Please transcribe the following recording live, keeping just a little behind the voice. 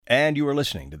And you are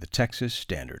listening to the Texas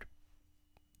Standard.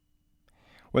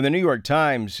 When the New York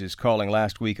Times is calling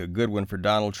last week a good one for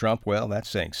Donald Trump, well, that's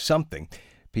saying something.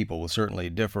 People will certainly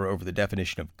differ over the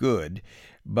definition of good.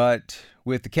 But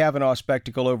with the Kavanaugh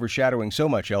spectacle overshadowing so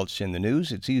much else in the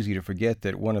news, it's easy to forget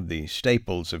that one of the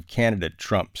staples of candidate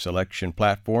Trump's election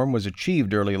platform was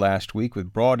achieved early last week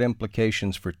with broad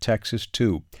implications for Texas,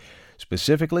 too.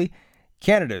 Specifically,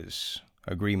 Canada's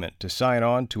agreement to sign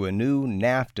on to a new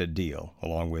NAFTA deal,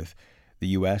 along with the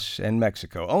U.S. and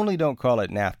Mexico. Only don't call it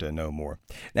NAFTA no more.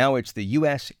 Now it's the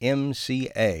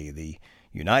USMCA, the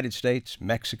United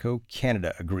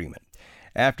States-Mexico-Canada Agreement.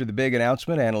 After the big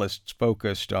announcement, analysts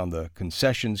focused on the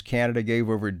concessions Canada gave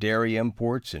over dairy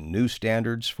imports and new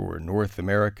standards for North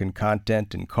American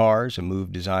content in cars, a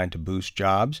move designed to boost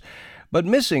jobs. But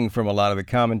missing from a lot of the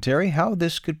commentary, how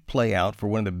this could play out for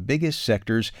one of the biggest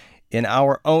sectors in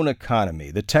our own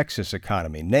economy, the Texas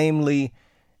economy, namely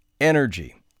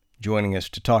energy. Joining us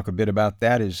to talk a bit about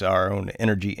that is our own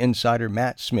energy insider,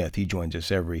 Matt Smith. He joins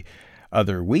us every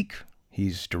other week.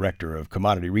 He's Director of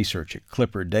Commodity Research at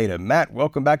Clipper Data. Matt,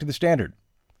 welcome back to the Standard.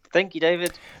 Thank you,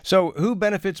 David. So who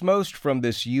benefits most from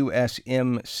this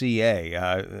USMCA?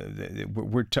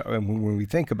 When we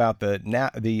think about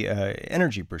the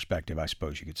energy perspective, I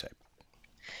suppose you could say.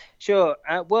 Sure.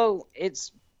 Well,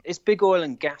 it's big oil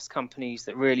and gas companies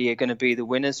that really are going to be the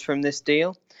winners from this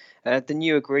deal. The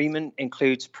new agreement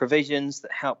includes provisions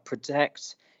that help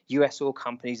protect U.S. oil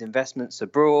companies' investments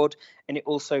abroad, and it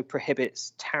also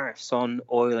prohibits tariffs on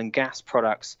oil and gas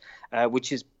products,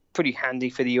 which is pretty handy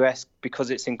for the U.S.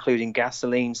 because it's including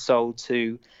gasoline sold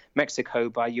to Mexico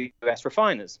by U.S.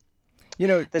 refiners. You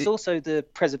know, there's also the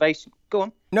preservation. Go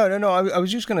on. No. I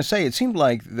was just going to say, it seemed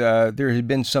like there had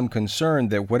been some concern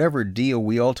that whatever deal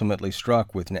we ultimately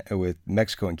struck with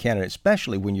Mexico and Canada,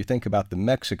 especially when you think about the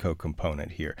Mexico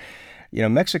component here, you know,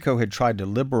 Mexico had tried to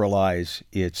liberalize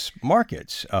its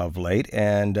markets of late,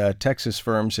 and Texas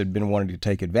firms had been wanting to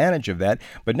take advantage of that.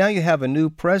 But now you have a new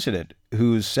president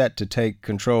who's set to take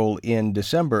control in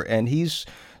December, and he's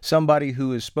somebody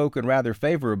who has spoken rather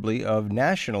favorably of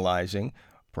nationalizing,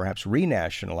 perhaps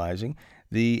renationalizing,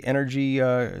 the energy,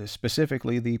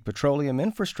 specifically the petroleum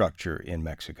infrastructure in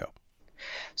Mexico.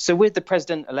 So with the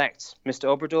president-elect,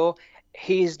 Mr. Obrador,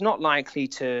 he is not likely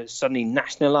to suddenly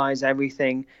nationalize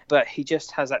everything, but he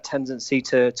just has that tendency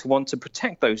to want to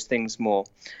protect those things more.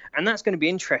 And that's going to be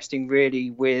interesting,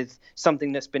 really, with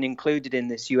something that's been included in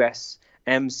this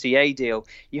USMCA deal.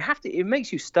 It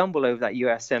makes you stumble over that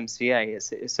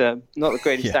USMCA. It's not the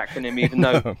greatest acronym, even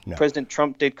though President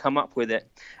Trump did come up with it.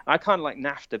 I kind of like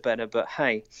NAFTA better, but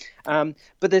hey. But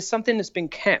there's something that's been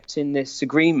kept in this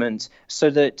agreement so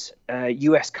that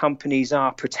U.S. companies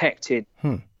are protected.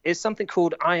 Is something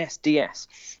called ISDS.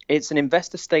 It's an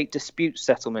investor-state dispute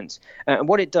settlement. And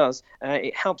what it does,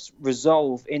 it helps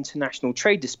resolve international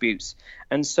trade disputes.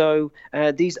 And so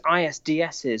these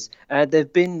ISDSs,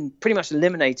 they've been pretty much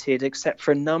eliminated except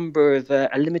for a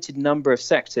limited number of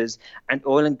sectors, and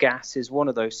oil and gas is one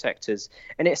of those sectors.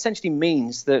 And it essentially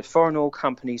means that foreign oil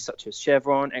companies such as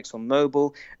Chevron,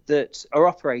 ExxonMobil, that are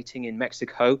operating in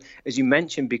Mexico, as you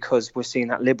mentioned, because we're seeing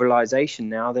that liberalization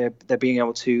now, they're being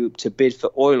able to bid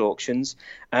for oil auctions.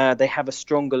 They have a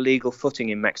stronger legal footing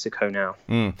in Mexico now.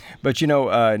 But, you know,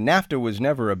 NAFTA was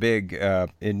never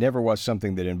it never was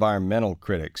something that environmental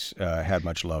critics had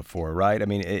much love for, right? I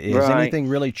mean, has anything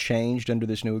really changed under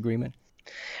this new agreement?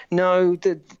 No,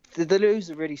 the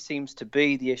loser really seems to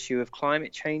be the issue of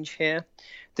climate change here.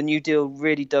 The New Deal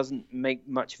really doesn't make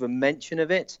much of a mention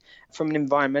of it. From an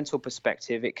environmental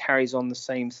perspective, it carries on the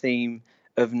same theme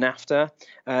of NAFTA,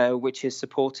 which is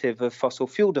supportive of fossil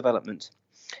fuel development.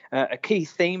 A key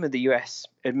theme of the U.S.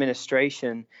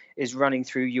 administration is running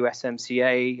through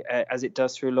USMCA, as it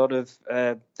does through a lot of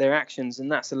their actions,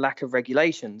 and that's a lack of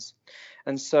regulations.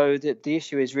 And so the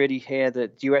issue is really here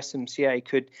that USMCA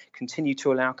could continue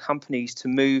to allow companies to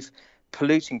move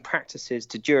polluting practices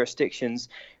to jurisdictions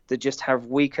that just have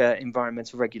weaker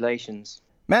environmental regulations.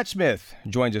 Matt Smith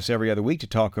joins us every other week to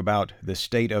talk about the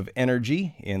state of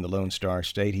energy in the Lone Star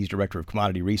State. He's Director of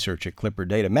Commodity Research at Clipper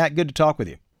Data. Matt, good to talk with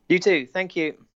you. You too. Thank you.